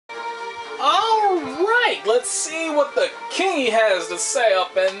Alright, let's see what the king has to say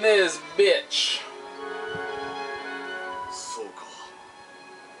up in this bitch. そうか。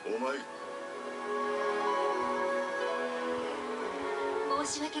お前。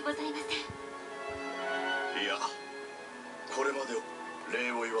申し訳ございません。いや、これまで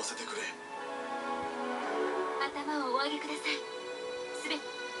礼を言わせてくれ。頭をお上げください。すべて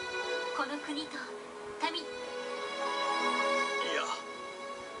この国と民。いや、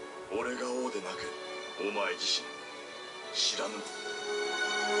俺が王でなくお前自身知らぬ。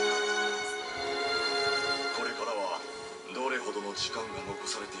これからはどれほどの時間が残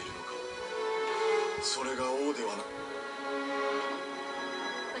されているのか。それが王ではな。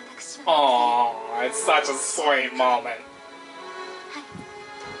 Oh, it's such a sweet moment.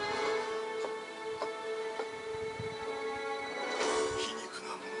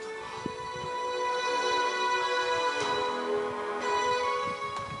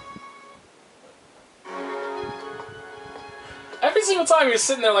 Every single time you're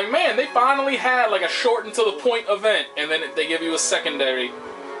sitting there like, man, they finally had like a short and to the point event, and then they give you a secondary.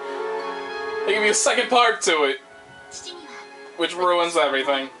 They give you a second part to it, which ruins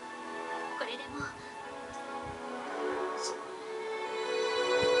everything.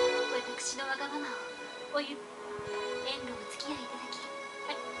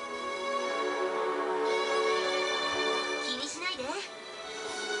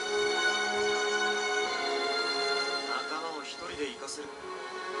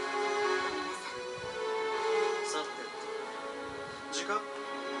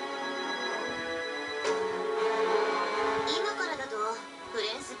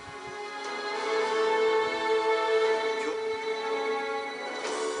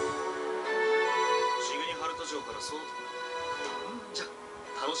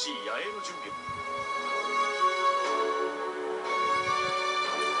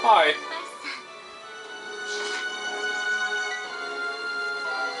 Hi.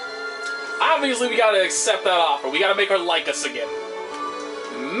 Obviously, we gotta accept that offer. We gotta make her like us again.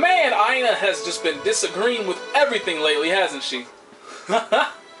 Man, Aina has just been disagreeing with everything lately, hasn't she?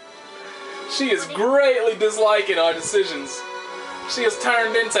 She is greatly disliking our decisions. She has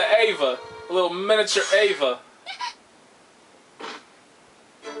turned into Ava, a little miniature Ava.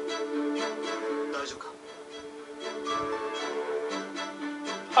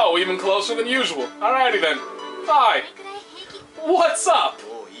 Oh, even closer than usual. Alrighty then. Hi. What's up?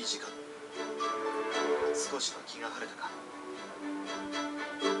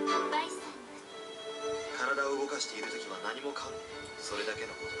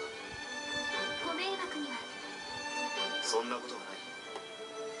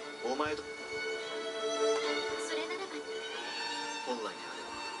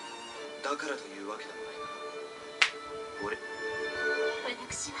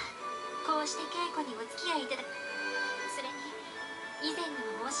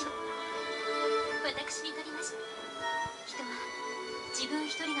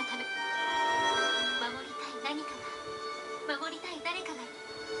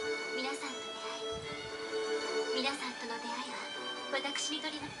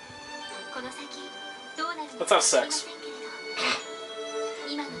 Let's have sex.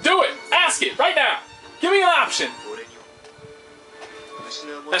 Do it! Ask it right now. Give me an option.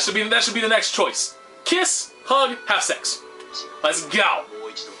 That should be the next choice. Kiss, hug, have sex. Let's go.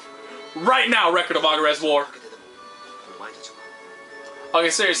 Right now, Record of Agarest War. Okay,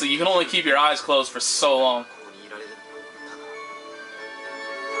 seriously, you can only keep your eyes closed for so long.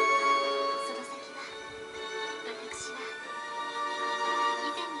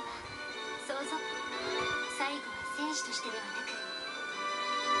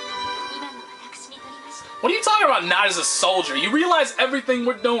 What are you talking about, not as a soldier? You realize everything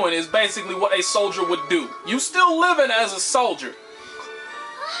we're doing is basically what a soldier would do. You still living as a soldier.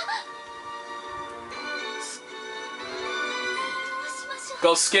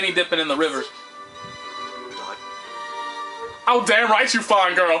 Go skinny dipping in the river. Oh, damn right you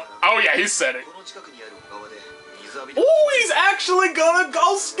fine, girl. Oh, yeah, he said it. Ooh, he's actually gonna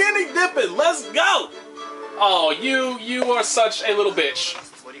go skinny dipping. Let's go. Oh, you are such a little bitch.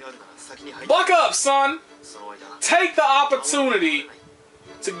 Buck up, son. Take the opportunity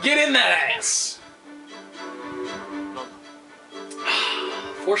to get in that ass.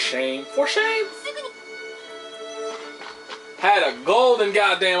 For shame. For shame. Had a golden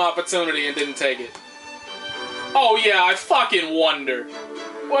goddamn opportunity and didn't take it. Oh yeah, I fucking wonder.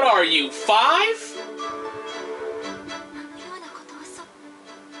 What are you, 5?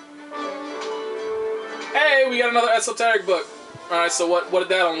 Hey, we got another esoteric book. Alright, so what did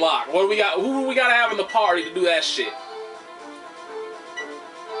that unlock? What do we got? Who do we gotta have in the party to do that shit?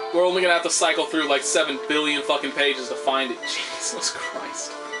 We're only gonna have to cycle through like 7 billion fucking pages to find it. Jesus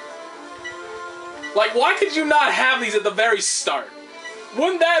Christ. Like, why could you not have these at the very start?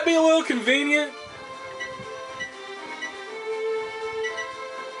 Wouldn't that be a little convenient?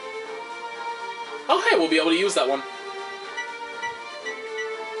 Oh, hey, we'll be able to use that one.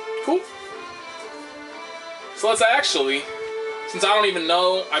 Cool. So let's actually, since I don't even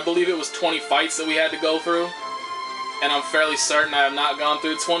know, I believe it was 20 fights that we had to go through. And I'm fairly certain I have not gone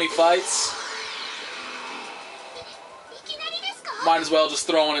through 20 fights. Might as well just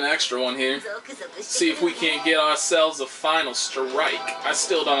throw in an extra one here. See if we can't get ourselves a final strike. I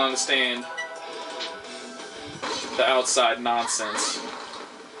still don't understand the outside nonsense.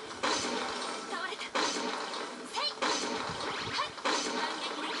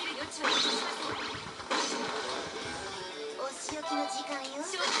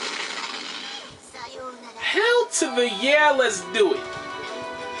 Hell to the yeah, let's do it.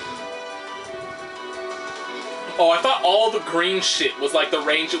 Oh, I thought all the green shit was like the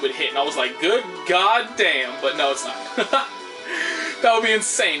range it would hit, and I was like, good goddamn, but no, it's not. That would be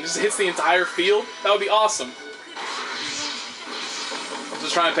insane. Just hits the entire field. That would be awesome. I'm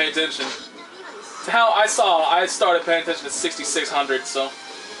just trying to pay attention to how I started paying attention at 6,600, so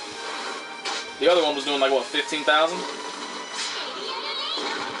the other one was doing like what, 15,000?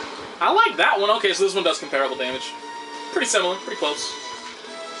 I like that one. Okay, so this one does comparable damage. Pretty similar, pretty close.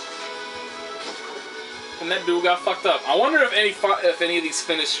 And that dude got fucked up. I wonder if any of these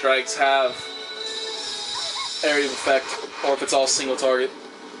finish strikes have area of effect, or if it's all single target.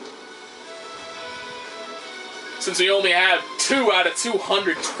 Since we only have 2 out of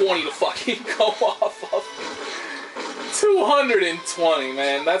 220 to fucking go off of. 220,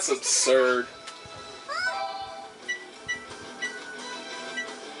 man, that's absurd.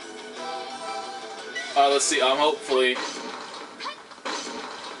 Let's see, hopefully...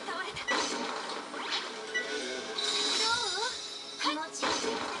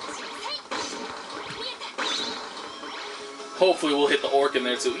 Hopefully we'll hit the orc in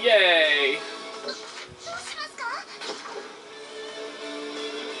there too. Yay!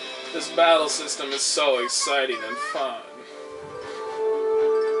 This battle system is so exciting and fun.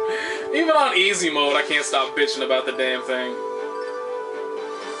 Even on easy mode, I can't stop bitching about the damn thing.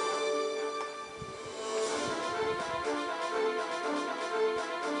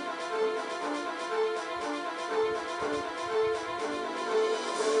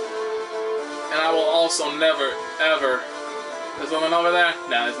 And I will also never, ever... There's something over there?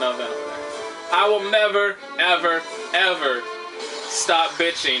 No, there's nothing over there. I will never, ever, ever stop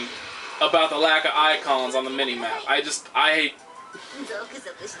bitching about the lack of icons on the minimap.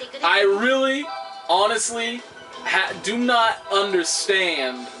 I really, honestly, do not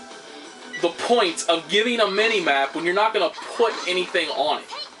understand the point of giving a minimap when you're not going to put anything on it.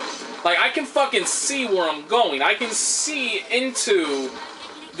 Like, I can fucking see where I'm going. I can see into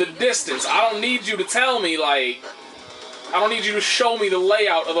the distance. I don't need you to tell me, like... I don't need you to show me the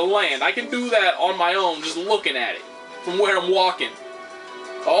layout of the land. I can do that on my own, just looking at it, from where I'm walking.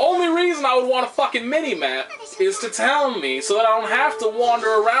 The only reason I would want a fucking mini-map is to tell me, so that I don't have to wander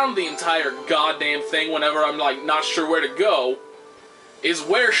around the entire goddamn thing whenever I'm, like, not sure where to go, is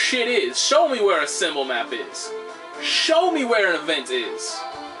where shit is. Show me where a symbol map is. Show me where an event is.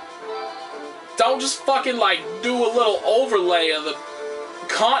 Don't just fucking, like, do a little overlay of the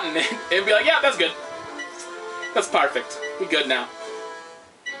continent and be like, yeah, that's good. That's perfect. We good now.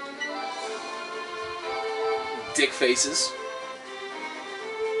 Dick faces.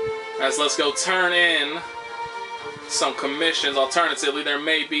 Alright, so let's go turn in some commissions. Alternatively, there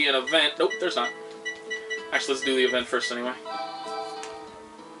may be an event. Nope, there's not. Actually, let's do the event first anyway.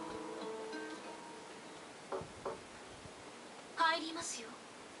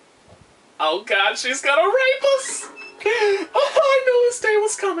 Oh god, she's gonna rape us! Oh, I knew this day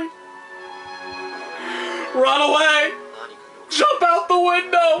was coming. Run away! Jump out the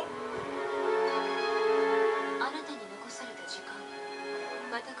window!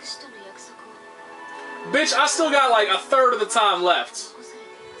 Bitch, I still got like a third of the time left.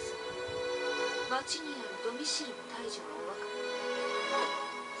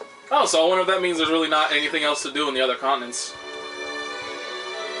 Oh, so I wonder if that means there's really not anything else to do in the other continents.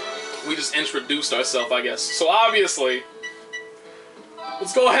 We just introduced ourselves, I guess. So obviously,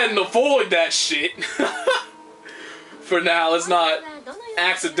 let's go ahead and avoid that shit. For now, let's not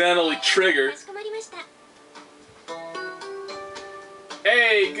accidentally trigger.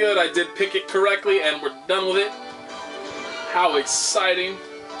 Hey, good, I did pick it correctly and we're done with it. How exciting.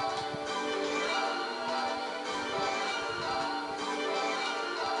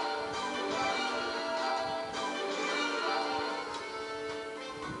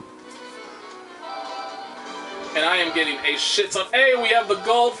 And I am getting a shit ton. Hey, we have the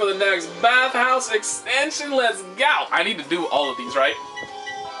gold for the next bathhouse extension. Let's go. I need to do all of these, right?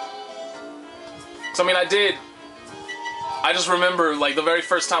 So, I mean, I did. I just remember, like, the very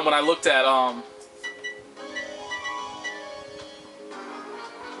first time when I looked at, Oh,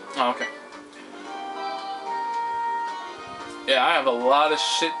 okay. Yeah, I have a lot of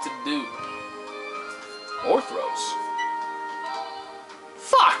shit to do. Orthros.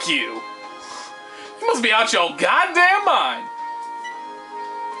 Fuck you! You must be out your goddamn mind!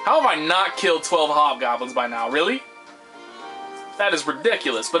 How have I not killed 12 hobgoblins by now? Really? That is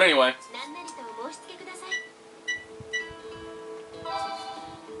ridiculous, but anyway.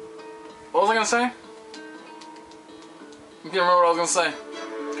 What was I gonna say? I can't remember what I was gonna say.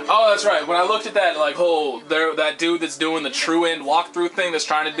 Oh, that's right. When I looked at that, like, that dude that's doing the true end walkthrough thing that's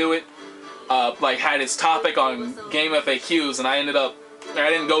trying to do it, like, had his topic on game FAQs, and I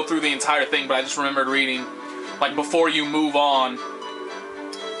didn't go through the entire thing, but I just remembered reading, like, before you move on.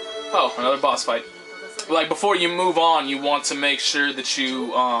 Oh, another boss fight. Like, before you move on, you want to make sure that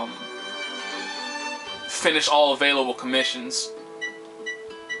you, finish all available commissions.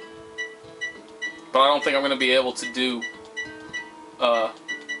 But I don't think I'm going to be able to do,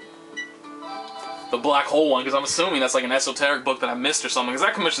 the black hole one, because I'm assuming that's like an esoteric book that I missed or something, because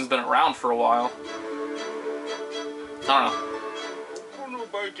that commission's been around for a while. I don't know.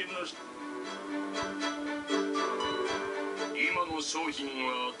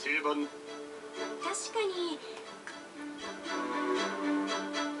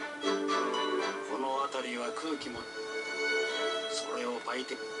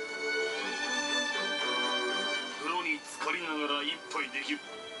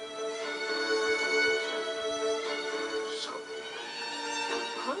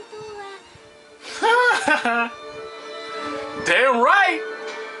 Damn right!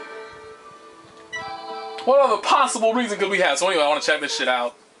 What other possible reason could we have? So anyway, I want to check this shit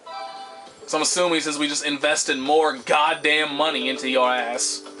out. So I'm assuming since we just invested more goddamn money into your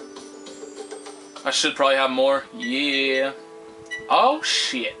ass, I should probably have more. Yeah. Oh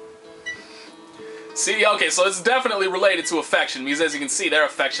shit. See, okay, so it's definitely related to affection, because as you can see, their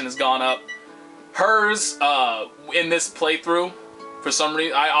affection has gone up. Hers, in this playthrough, for some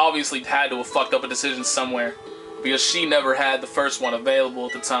reason, I obviously had to have fucked up a decision somewhere, because she never had the first one available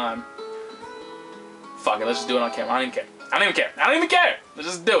at the time. Fuck it, let's just do it on camera. I don't even care. I don't even care. I don't even care! Let's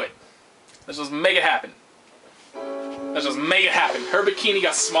just do it. Let's just make it happen. Let's just make it happen. Her bikini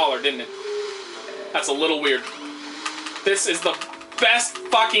got smaller, didn't it? That's a little weird. This is the best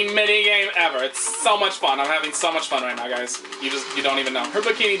fucking minigame ever. It's so much fun. I'm having so much fun right now, guys. You don't even know. Her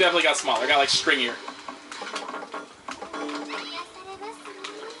bikini definitely got smaller. It got like stringier.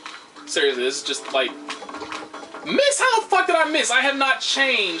 Seriously, this is just like... Miss? How the fuck did I miss? I have not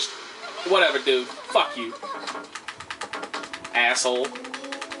changed. Whatever, dude. Fuck you. Asshole.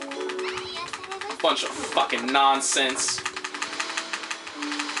 Bunch of fucking nonsense.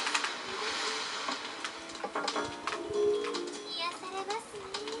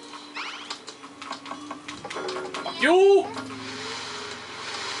 Fuck you!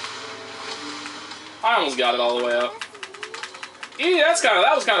 I almost got it all the way up. Yeah,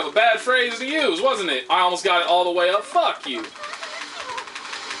 that was kind of a bad phrase to use, wasn't it? I almost got it all the way up. Fuck you.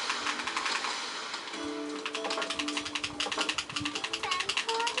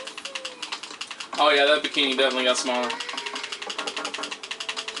 Oh yeah, that bikini definitely got smaller.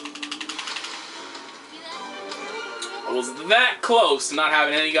 I was that close to not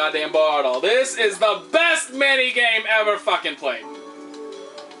having any goddamn bar at all. This is the best minigame ever fucking played.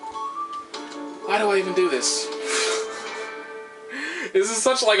 Why do I even do this? This is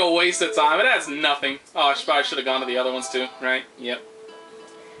such like a waste of time. It adds nothing. Oh, I probably should have gone to the other ones too, right? Yep.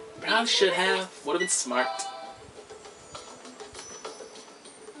 Probably should have. Would have been smart.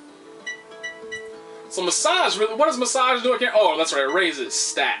 So massage, really, what does massage do again? Oh, that's right, it raises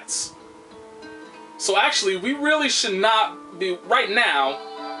stats. So actually, we really should not be, right now,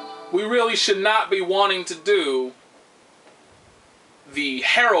 we really should not be wanting to do the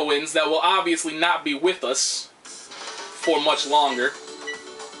heroines that will obviously not be with us for much longer.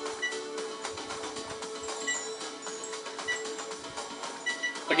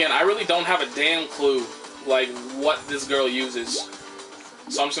 Again, I really don't have a damn clue, like, what this girl uses.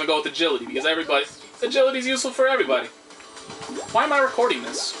 So I'm just gonna go with agility, because everybody... Agility is useful for everybody. Why am I recording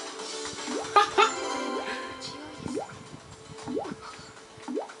this?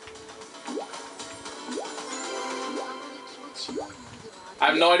 I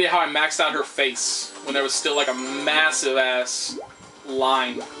have no idea how I maxed out her face when there was still like a massive ass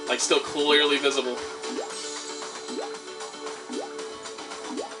line, like still clearly visible.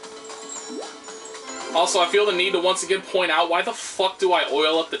 Also, I feel the need to once again point out, why the fuck do I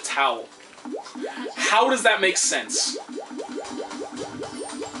oil up the towel? How does that make sense?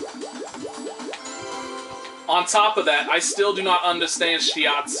 On top of that, I still do not understand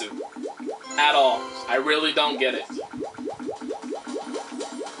shiatsu. At all. I really don't get it.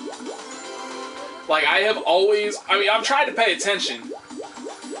 Like, I have always... I mean, I've tried to pay attention.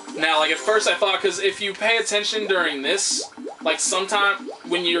 Now, like, at first I thought, because if you pay attention during this, like, sometime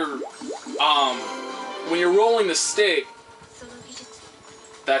when you're rolling the stick...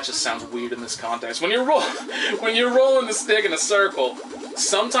 That just sounds weird in this context. When you're rolling the stick in a circle,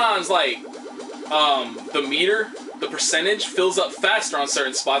 sometimes, like, the meter, the percentage, fills up faster on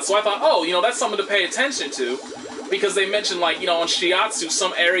certain spots. So I thought, oh, you know, that's something to pay attention to. Because they mentioned, like, you know, on shiatsu,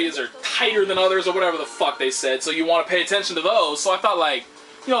 some areas are tighter than others, or whatever the fuck they said, so you want to pay attention to those. So I thought, like,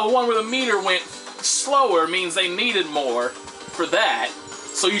 you know, the one where the meter went slower means they needed more for that.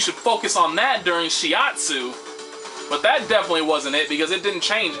 So you should focus on that during shiatsu. But that definitely wasn't it, because it didn't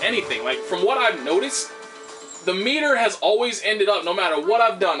change anything. Like, from what I've noticed, the meter has always ended up, no matter what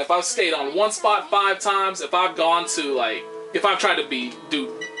I've done, if I've stayed on one spot 5 times, if I've gone to, like, if I've tried to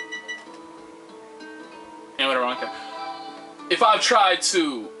do... And whatever, I don't care. If I've tried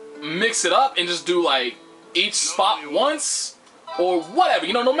to mix it up and just do, like, each spot once, or whatever,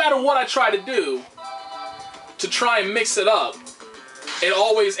 you know, no matter what I try to do, to try and mix it up, it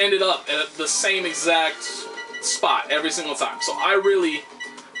always ended up at the same exact spot every single time. So I really,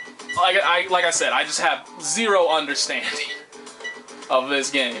 like I said, I just have zero understanding of this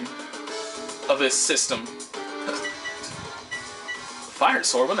game, of this system. Fire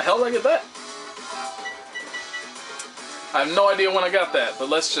sword, when the hell did I get that? I have no idea when I got that, but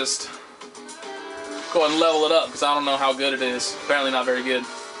let's just go ahead and level it up, because I don't know how good it is. Apparently not very good.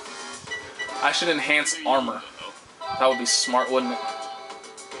 I should enhance armor. That would be smart, wouldn't it?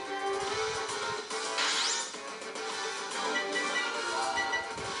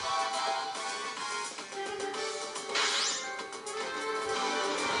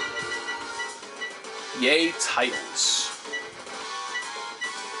 Yay, titles.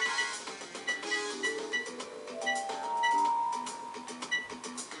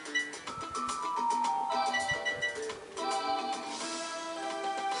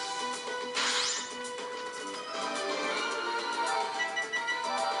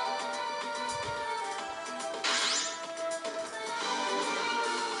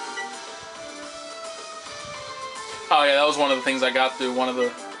 Oh yeah, that was one of the things I got through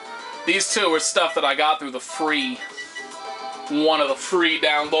these two were stuff that I got through one of the free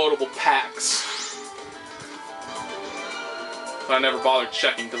downloadable packs. But I never bothered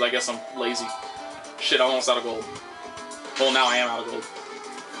checking because I guess I'm lazy. Shit, I'm almost out of gold. Well, now I am out of gold.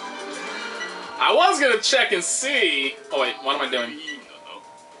 I was gonna check and see. Oh wait, what am I doing?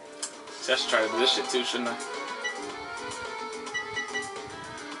 See, I should try to do this shit too, shouldn't I?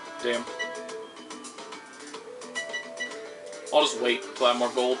 Damn. I'll just wait until I have more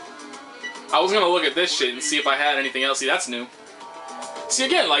gold. I was gonna look at this shit and see if I had anything else. See, that's new. See,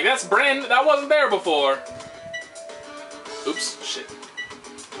 again, like, that wasn't there before. Oops, shit.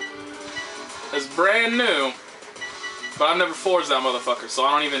 That's brand new. But I've never forged that motherfucker, so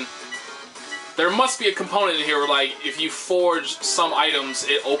I don't even... There must be a component in here where, like, if you forge some items,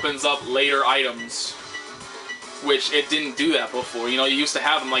 it opens up later items. Which it didn't do that before. You know, you used to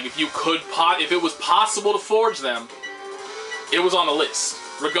have them, like, if it was possible to forge them, it was on the list.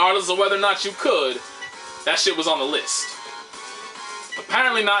 Regardless of whether or not you could, that shit was on the list.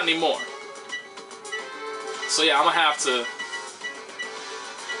 Apparently not anymore. So yeah, I'm gonna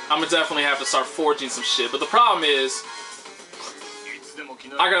definitely have to start forging some shit. But the problem is,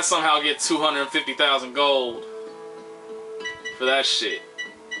 I gotta somehow get 250,000 gold for that shit.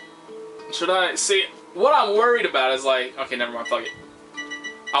 Should I? See, what I'm worried about is like, okay, never mind, fuck it.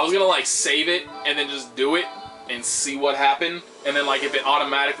 I was gonna like save it and then just do it and see what happened, and then like if it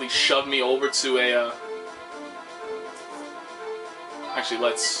automatically shoved me over to a actually,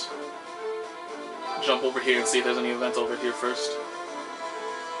 let's jump over here and see if there's any events over here first.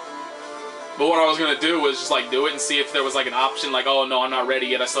 But what I was gonna do was just like do it and see if there was like an option like, oh no, I'm not ready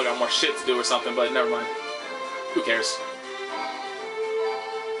yet, I still got more shit to do or something, but never mind. Who cares?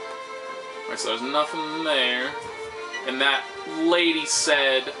 Alright, so there's nothing there. And that lady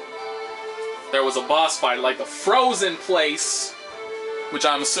said there was a boss fight, like the frozen place, which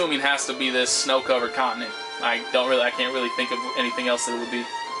I'm assuming has to be this snow-covered continent. I can't really think of anything else that it would be.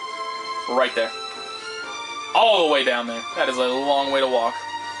 Right there. All the way down there. That is a long way to walk.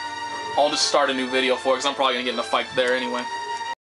 I'll just start a new video for it, because I'm probably going to get in a fight there anyway.